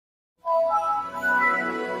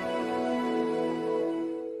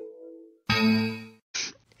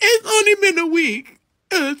week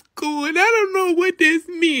at school, and I don't know what this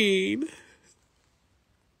means.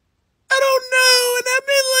 I don't know, and I've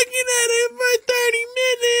been looking at it for 30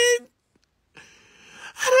 minutes.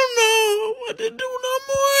 I don't know what to do no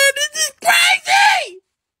more. This is crazy!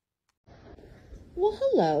 Well,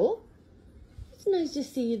 hello. It's nice to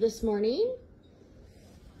see you this morning.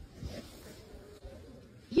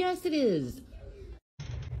 Yes, it is.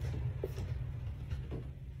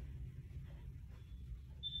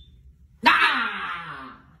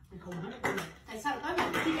 Tại sao tối mày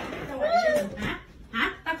đi gặp tao rồi hả?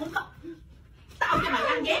 Hả? Tao cũng có. Tao cho mày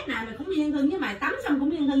ăn ghét nè, mày cũng yên thân với mày, tắm xong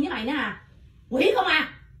cũng yên thân với mày nữa à. Quỷ không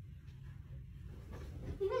à?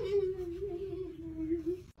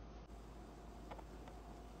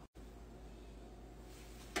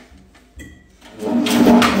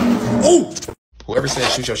 Oh! Whoever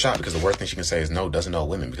says shoot your shot because the worst thing she can say is no doesn't know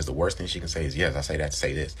women, because the worst thing she can say is yes. I say that to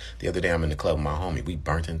say this. The other day I'm in the club with my homie. We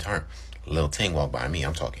burnt and turned. A little ting walked by me.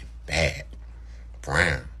 I'm talking bad.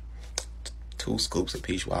 Brown. 2 scoops of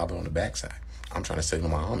peach wobble on the backside. I'm trying to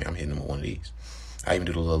signal my homie I'm hitting him with one of these. I even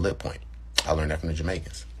do the little lip point. I learned that from the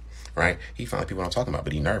Jamaicans. Right? He found people I'm talking about,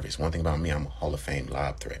 but he nervous. One thing about me, I'm a Hall of Fame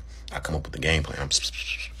lob threat. I come up with the game plan. I'm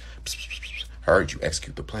heard you,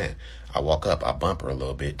 execute the plan. I walk up, I bump her a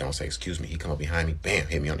little bit, don't say excuse me. He come up behind me, bam,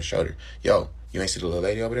 hit me on the shoulder. Yo, you ain't see the little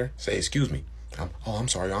lady over there? Say excuse me. I'm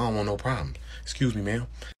sorry, I don't want no problems. Excuse me, ma'am.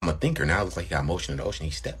 I'm a thinker now. It looks like he got motion in the ocean.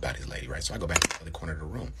 He stepped by this lady, right? So I go back to the other corner of the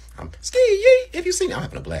room. I'm ski yee. If you see me, I'm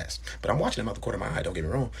having a blast. But I'm watching him out the corner of my eye, don't get me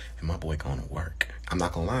wrong. And my boy going to work. I'm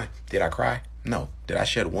not gonna lie. Did I cry? No. Did I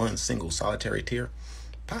shed one single solitary tear?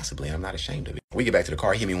 Possibly, and I'm not ashamed of it. We get back to the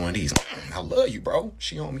car, he hit me one of these. I love you, bro.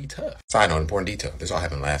 She on me tough. Side note, important detail. This all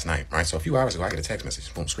happened last night, right? So a few hours ago, I get a text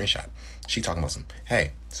message, boom, screenshot. She talking about some,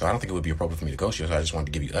 hey, so I don't think it would be appropriate for me to ghost you, so I just wanted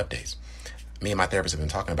to give you updates. Me and my therapist have been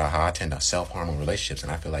talking about how I tend to self-harm in relationships,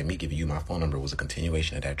 and I feel like me giving you my phone number was a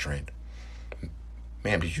continuation of that trend.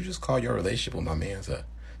 Ma'am, did you just call your relationship with my man's a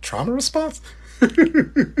trauma response?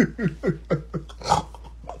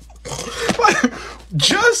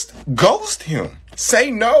 Just ghost him.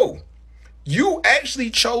 Say no. You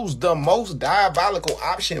actually chose the most diabolical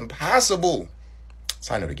option possible.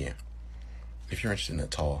 Side note again. If you're interested in a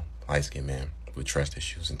tall, light-skinned man with trust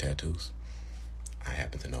issues and tattoos, I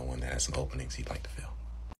happen to know one that has some openings he'd like to fill.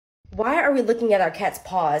 Why are we looking at our cat's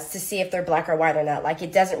paws to see if they're black or white or not? Like,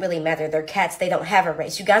 it doesn't really matter. They're cats. They don't have a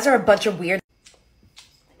race. You guys are a bunch of weird...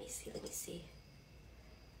 Let me see.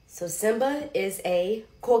 So Simba is a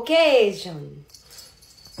Caucasian.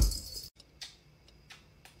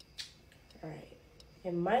 All right.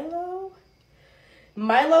 And Milo,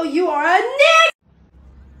 you are a nigga!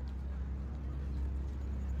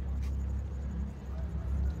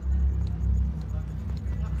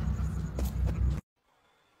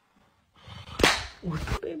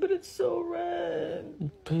 Babe, but it's so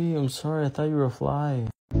red. Babe, I'm sorry. I thought you were a fly.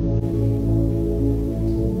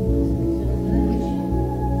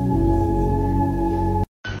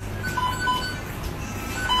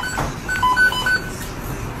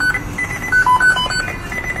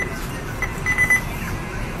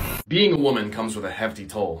 Being a woman comes with a hefty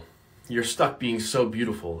toll. You're stuck being so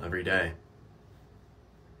beautiful every day.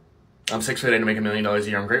 I'm 6 foot 8 to make $1 million a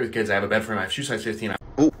year. I'm great with kids. I have a bed frame. I have shoe size 15.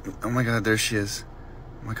 Oh my god, there she is.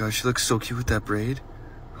 Oh my god, she looks so cute with that braid.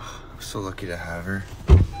 Oh, I'm so lucky to have her.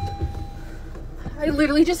 I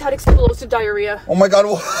literally just had explosive diarrhea. Oh my god,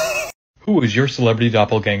 what? Who is your celebrity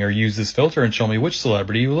doppelganger? Use this filter and show me which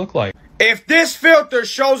celebrity you look like. If this filter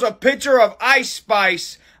shows a picture of Ice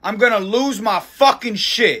Spice, I'm gonna lose my fucking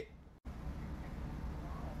shit.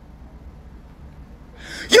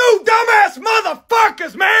 You dumbass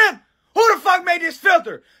motherfuckers, man! Who the fuck made this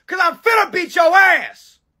filter? Cause I'm finna beat your ass!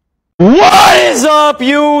 What is up,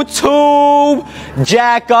 YouTube?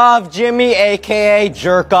 Jack Off Jimmy, aka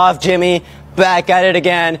Jerk Off Jimmy, back at it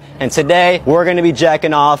again. And today, we're gonna be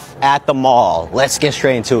jacking off at the mall. Let's get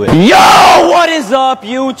straight into it. Yo, what is up,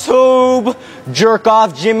 YouTube? Jerk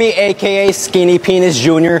Off Jimmy, aka Skinny Penis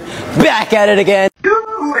Jr., back at it again.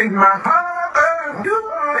 You ain't my heart,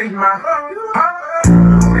 you ain't my heart.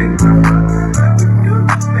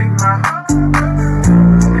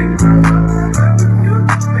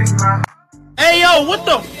 Hey yo, what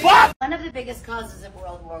the fuck? One of the biggest causes of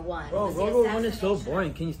World War I. Bro, World War I is so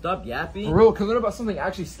boring. Can you stop yapping? For real, can we learn about something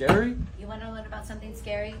actually scary? You want to learn about something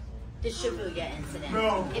scary? The Shibuya incident.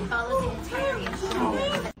 No. It follows the entirety of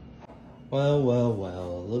Shibuya. Well,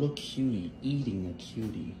 a little cutie eating a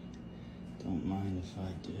cutie. Don't mind if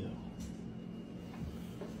I do.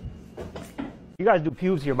 You guys do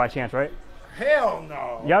pubes here by chance, right? Hell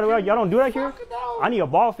no. Y'all don't do that here? I need a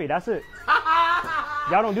ball fade, that's it.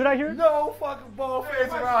 Y'all don't do that here? No fucking ball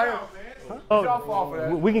fades around here.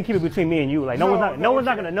 Oh, we can keep it between me and you. Like no one's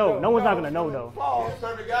not gonna know. No one's not gonna know though.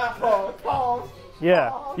 Pause.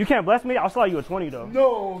 Yeah, you can't bless me. I'll slide you a 20 though.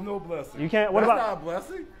 No blessing. You can't. What That's about? not a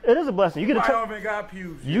blessing. It is a blessing. You get to touch. got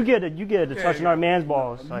pubes. You get to touching our man's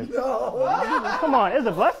balls. Like, come on, it's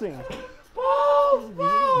a blessing.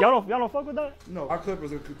 Y'all don't fuck with that? No, our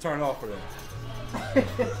clippers are turned off for that.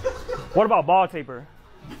 What about ball taper?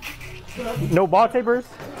 No ball tapers?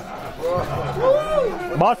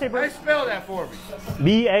 Ball taper? Hey, spell that for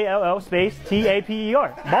me. BALL space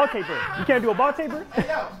TAPER. Ball taper. You can't do a ball taper? Hey,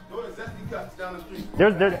 yo, go to Zesty Cuts down the street.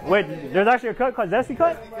 There's actually a cut called Zesty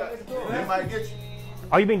Cut? They might get you.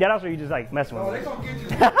 Are you being dead ass or are you just like messing with me? They gonna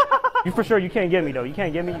get you. You for sure you can't get me though. You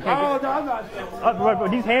can't get me. You can't No, I'm not. but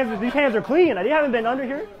these hands are clean. They haven't been under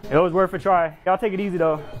here. It was worth a try. Y'all take it easy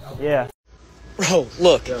though. Yeah. Bro,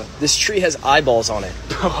 look. This tree has eyeballs on it.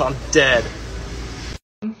 Bro, I'm dead.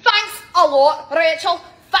 Thanks a lot, Rachel.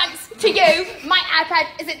 Thanks to you. My iPad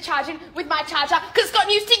isn't charging with my charger because it's got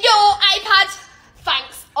used to your iPad.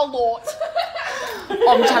 Thanks a lot.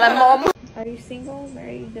 I'm telling Mom. Are you single,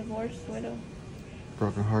 married, divorced, widow?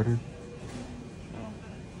 Broken hearted.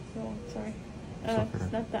 Oh, sorry. Okay.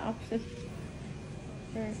 It's not the opposite.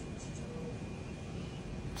 Or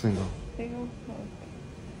Single. single?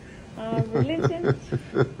 Oh. Religion?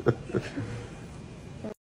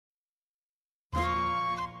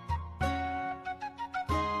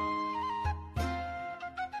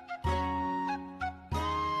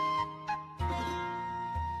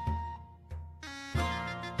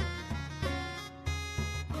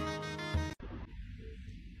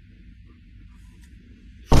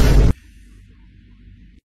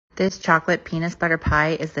 This chocolate peanut butter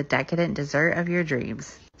pie is the decadent dessert of your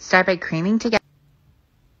dreams. Start by creaming together.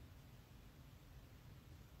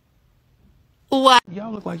 What?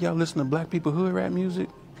 Y'all look like y'all listen to black people hood rap music.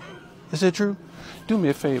 Is that true? Do me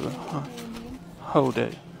a favor. Hold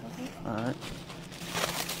that. All right.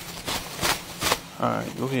 All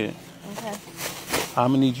right, go ahead. Okay.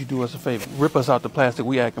 I'm gonna need you to do us a favor. Rip us out the plastic.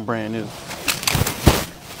 We acting brand new.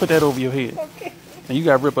 Put that over your head. Okay. And you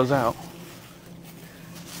gotta rip us out.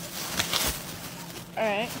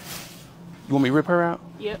 Alright. You want me to rip her out?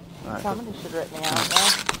 Yep. All right, Somebody should rip me out now.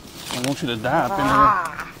 I want you to die up in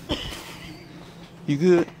there. You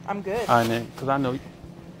good? I'm good. All right, then, because I know. I'm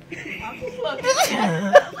just looking.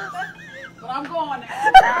 But I'm going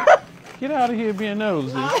now. Get out of here being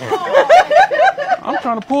nosy. I'm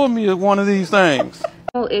trying to pull me one of these things.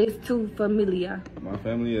 Oh, it's too familiar. My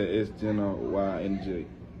family is Jenna Y and J.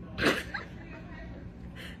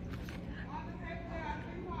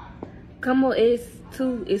 Como es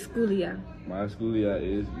tu escuela? My schoolia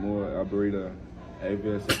is more arboretum,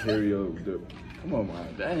 AVS superior. Come on,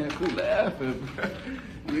 man. Damn, quit laughing, bro.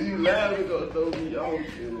 When you laugh, it's gonna throw me off.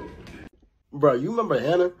 Bro, you remember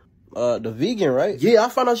Hannah? The vegan, right? Yeah, I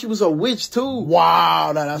found out she was a witch too.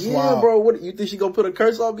 Wow, that's wild. Yeah, bro. What you think she gonna put a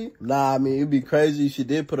curse on me? Nah, I mean it'd be crazy if she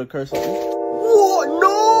did put a curse on me. What?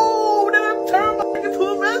 No! Then I'm turned back into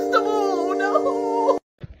a vegetable. No.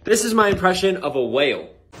 This is my impression of a whale.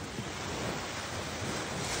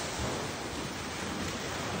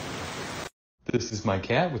 This is my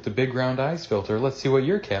cat with the big round eyes filter. Let's see what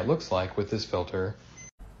your cat looks like with this filter.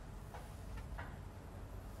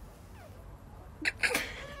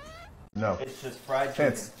 No. It's just fried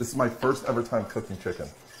chicken. Chance, this is my first ever time cooking chicken.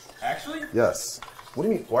 Actually? Yes. What do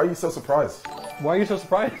you mean? Why are you so surprised? Why are you so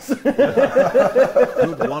surprised?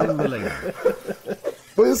 Good 1 million.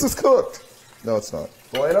 But this is cooked. No, it's not.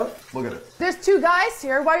 Elena, look at it. There's two guys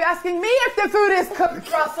here. Why are you asking me if the food is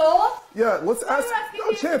cooked, Russell? Yeah, let's ask.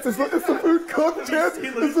 No, Chance, is the food cooked? Chance,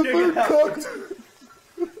 is the food cooked?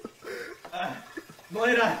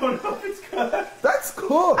 Elena, I don't know if it's cooked. That's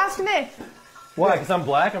cooked. Ask Nick. Why? Because I'm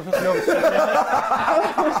black? I'm supposed to know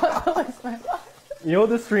what's You know what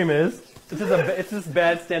this stream is? It's just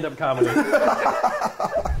bad stand-up comedy.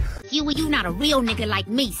 You not a real nigga like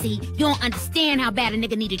me, see? You don't understand how bad a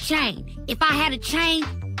nigga need a chain. If I had a chain,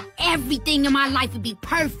 everything in my life would be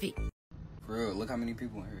perfect. For real, look how many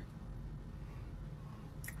people in here.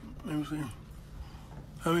 Let me see.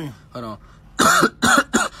 How many? Hold on.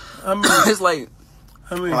 How many? It's like,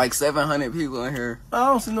 how many? like 700 people in here. I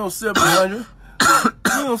don't see no 700. You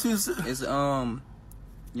don't see It's,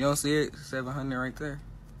 you don't see it? 700 right there.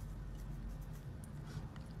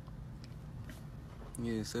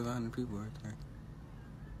 Yeah, 700 people right there.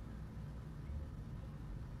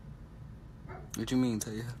 What you mean,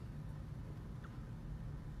 Taya?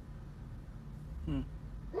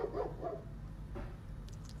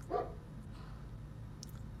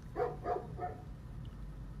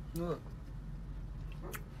 Look.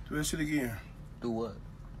 Do that shit again. Do what?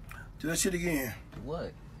 Do that shit again.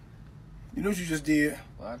 What? You know what you just did?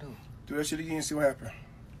 What I do? Do that shit again and see what happened.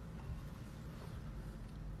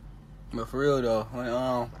 But for real though, when,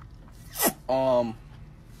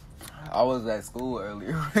 I was at school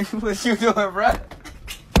earlier. What you doing, bro?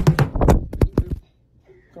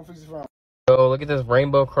 Come fix the phone. Yo, look at this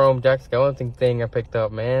rainbow chrome Jack Skellington thing I picked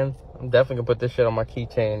up, man. I'm definitely gonna put this shit on my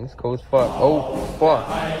keychain. It's cool as fuck. Oh,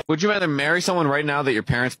 fuck. Would you rather marry someone right now that your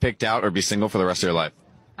parents picked out or be single for the rest of your life?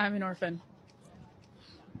 I'm an orphan.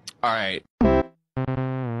 All right.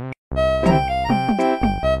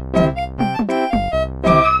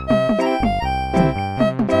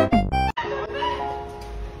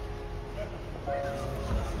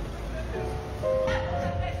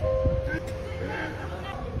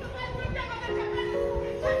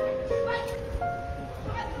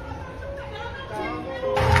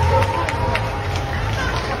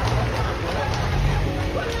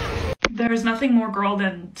 There's nothing more girl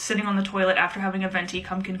than sitting on the toilet after having a venti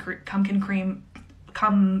pumpkin cream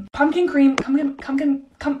cum brew. Pumpkin.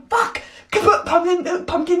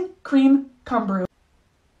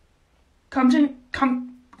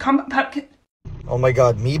 Oh my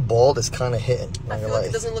god, me bald is kind of hitting. I feel like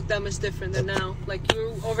it doesn't look that much different than now. Like,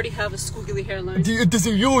 you already have a squiggly hairline.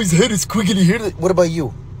 You always had a squiggly hair. What about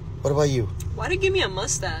you? What about you? Why did it give me a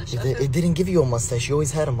mustache? It didn't give you a mustache. You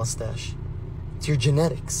always had a mustache. It's your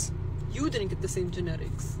genetics. You didn't get the same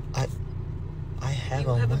genetics. I have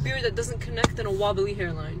You have a beard that doesn't connect and a wobbly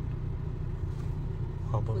hairline.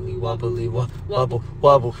 Wobbly,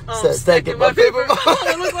 wobble. Stacking my paper.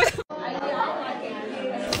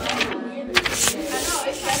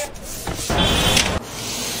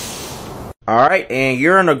 Alright, and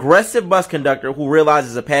you're an aggressive bus conductor who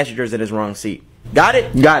realizes a passenger is in his wrong seat. Got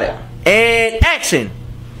it? Got it. And action!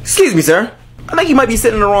 Excuse me, sir. I think you might be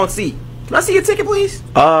sitting in the wrong seat. Can I see your ticket, please?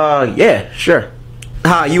 Yeah, sure.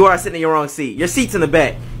 You are sitting in your wrong seat. Your seat's in the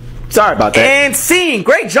back. Sorry about that. And scene!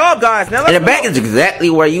 Great job, guys! Now and the back is exactly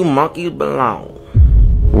where you monkeys belong.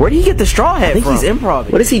 Where do you get the straw hat from? I think he's improv.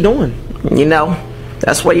 What is he doing? You know,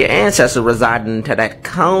 that's where your ancestors resided until that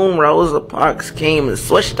cone Rosa Parks came and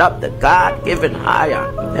switched up the God-given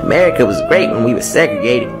hierarchy. America was great when we were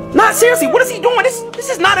segregated. Nah, seriously, what is he doing? This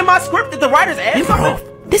is not in my script that the writers added. Bro,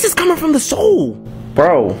 this is coming from the soul.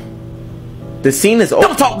 Bro, the scene is over.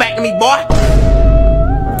 Don't talk back to me, boy!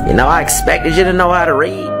 You know, I expected you to know how to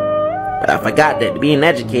read. But I forgot that being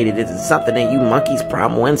educated isn't something that you monkeys'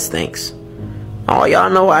 primal instincts. All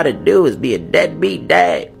y'all know how to do is be a deadbeat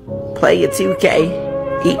dad, play your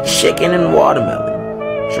 2K, eat chicken and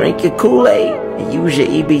watermelon, drink your Kool-Aid, and use your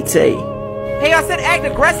EBT. Hey, I said act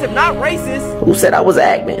aggressive, not racist. Who said I was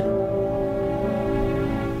acting?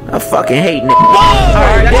 I fucking hate niggas.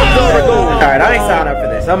 Alright, I ain't signed up for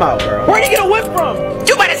this. I'm out, bro. Where'd you get a whip from?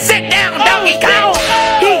 You better sit down, Donkey Kong!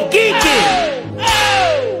 He geeking!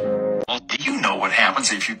 Well, do you know what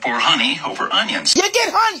happens if you pour honey over onions? You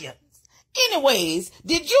get onions. Anyways,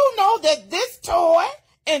 did you know that this toy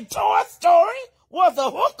in Toy Story was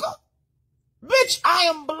a hooker? Bitch, I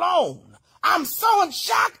am blown. I'm so in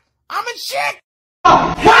shock. I'm in shit.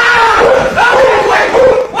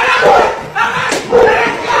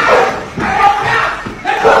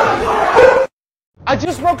 I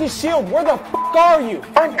just broke his shield. Where the f*** are you?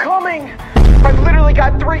 I'm coming. I've literally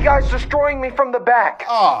got 3 guys destroying me from the back.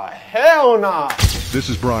 Oh, hell nah. This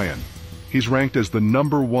is Brian. He's ranked as the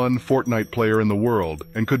 #1 Fortnite player in the world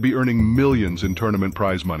and could be earning millions in tournament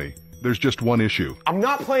prize money. There's just one issue. I'm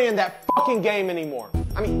not playing that fucking game anymore.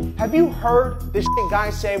 I mean, have you heard this shit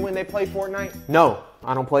guys say when they play Fortnite? No,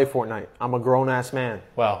 I don't play Fortnite. I'm a grown-ass man.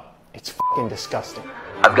 Well, it's fucking disgusting.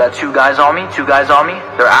 I've got 2 guys on me, 2 guys on me.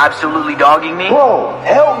 They're absolutely dogging me. Bro,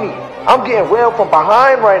 help me. I'm getting railed from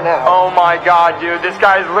behind right now. Oh my god, dude. This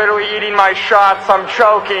guy's literally eating my shots. I'm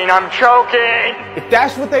choking. If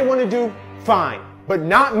that's what they want to do, fine. But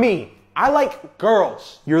not me. I like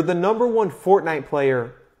girls. You're the #1 Fortnite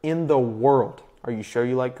player in the world. Are you sure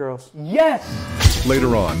you like girls? Yes!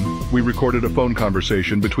 Later on, we recorded a phone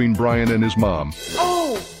conversation between Brian and his mom.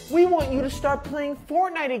 Oh, we want you to start playing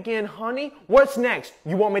Fortnite again, honey. What's next?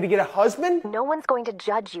 You want me to get a husband? No one's going to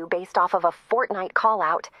judge you based off of a Fortnite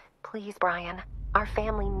call-out. Please, Brian. Our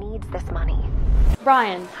family needs this money.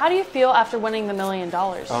 Brian, how do you feel after winning the $1 million?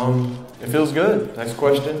 It feels good. Next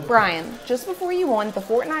question. Brian, just before you won the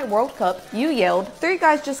Fortnite World Cup, you yelled, 3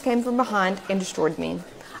 guys just came from behind and destroyed me.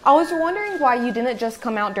 I was wondering why you didn't just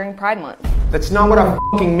come out during Pride Month. That's not what I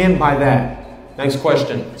fucking meant by that. Next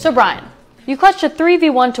question. So Brian, you clutched a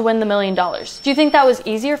 3v1 to win the $1 million. Do you think that was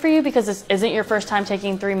easier for you because this isn't your first time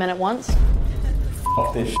taking 3-minute ones?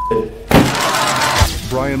 Fuck this shit.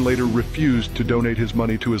 Brian later refused to donate his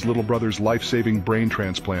money to his little brother's life-saving brain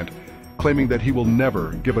transplant claiming that he will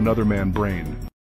never give another man brain.